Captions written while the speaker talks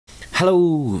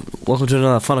Hello, welcome to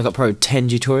another Final Cut Pro 10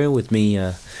 tutorial with me,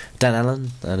 Dan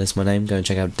Allen. That is my name. Go and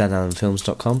check out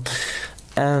danallenfilms.com.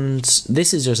 And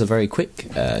this is just a very quick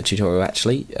tutorial,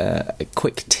 actually, a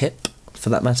quick tip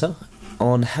for that matter,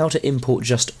 on how to import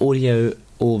just audio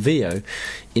or video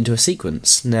into a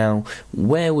sequence. Now,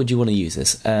 where would you want to use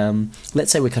this?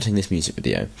 Let's say we're cutting this music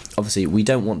video. Obviously, we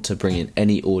don't want to bring in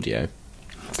any audio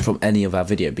from any of our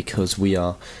video because we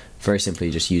are very simply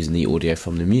just using the audio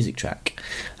from the music track.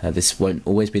 This won't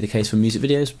always be the case for music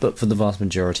videos, but for the vast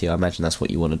majority I imagine that's what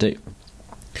you want to do.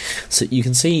 So you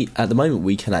can see at the moment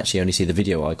we can actually only see the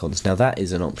video icons. Now that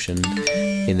is an option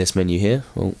in this menu here.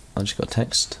 Oh, I just got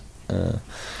text.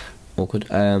 Awkward.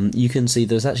 You can see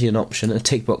there's actually an option, a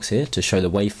tick box here to show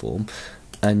the waveform,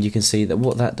 and you can see that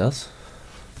what that does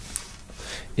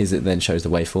is it then shows the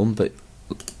waveform, but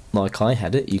like I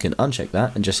had it, you can uncheck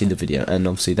that and just see the video, and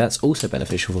obviously that's also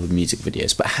beneficial for the music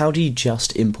videos. But how do you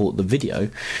just import the video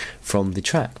from the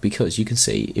track? Because you can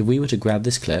see, if we were to grab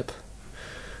this clip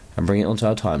and bring it onto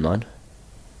our timeline,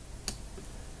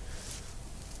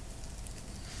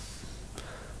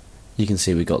 you can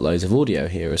see we've got loads of audio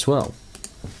here as well.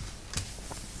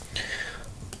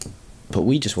 But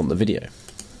we just want the video.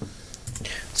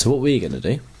 So what we're going to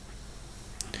do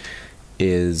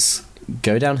is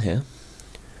go down here,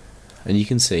 and you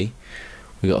can see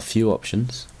we've got a few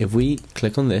options. If we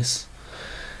click on this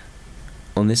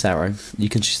arrow, you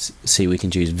can see we can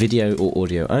choose video or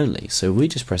audio only. So if we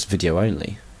just press video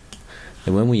only,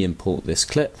 then when we import this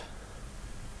clip,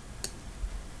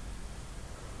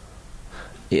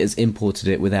 it has imported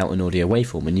it without an audio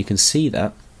waveform, and you can see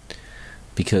that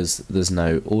because there's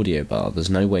no audio bar, there's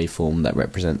no waveform that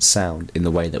represents sound in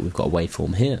the way that we've got a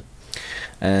waveform here.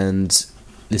 And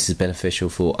this is beneficial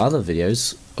for other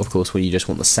videos, of course, when you just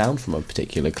want the sound from a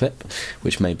particular clip,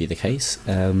 which may be the case.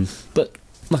 But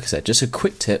like I said, just a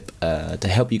quick tip to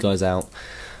help you guys out,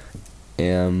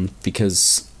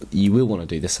 because you will want to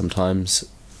do this sometimes,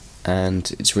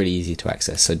 and it's really easy to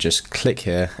access. So just click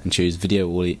here and choose video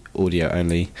audio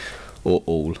only, or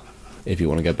all, if you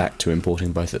want to go back to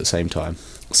importing both at the same time.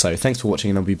 So thanks for watching,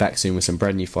 and I'll be back soon with some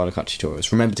brand new Final Cut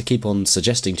tutorials. Remember to keep on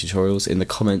suggesting tutorials in the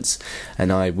comments, and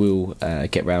I will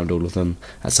get round all of them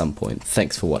at some point.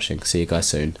 Thanks for watching. See you guys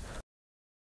soon.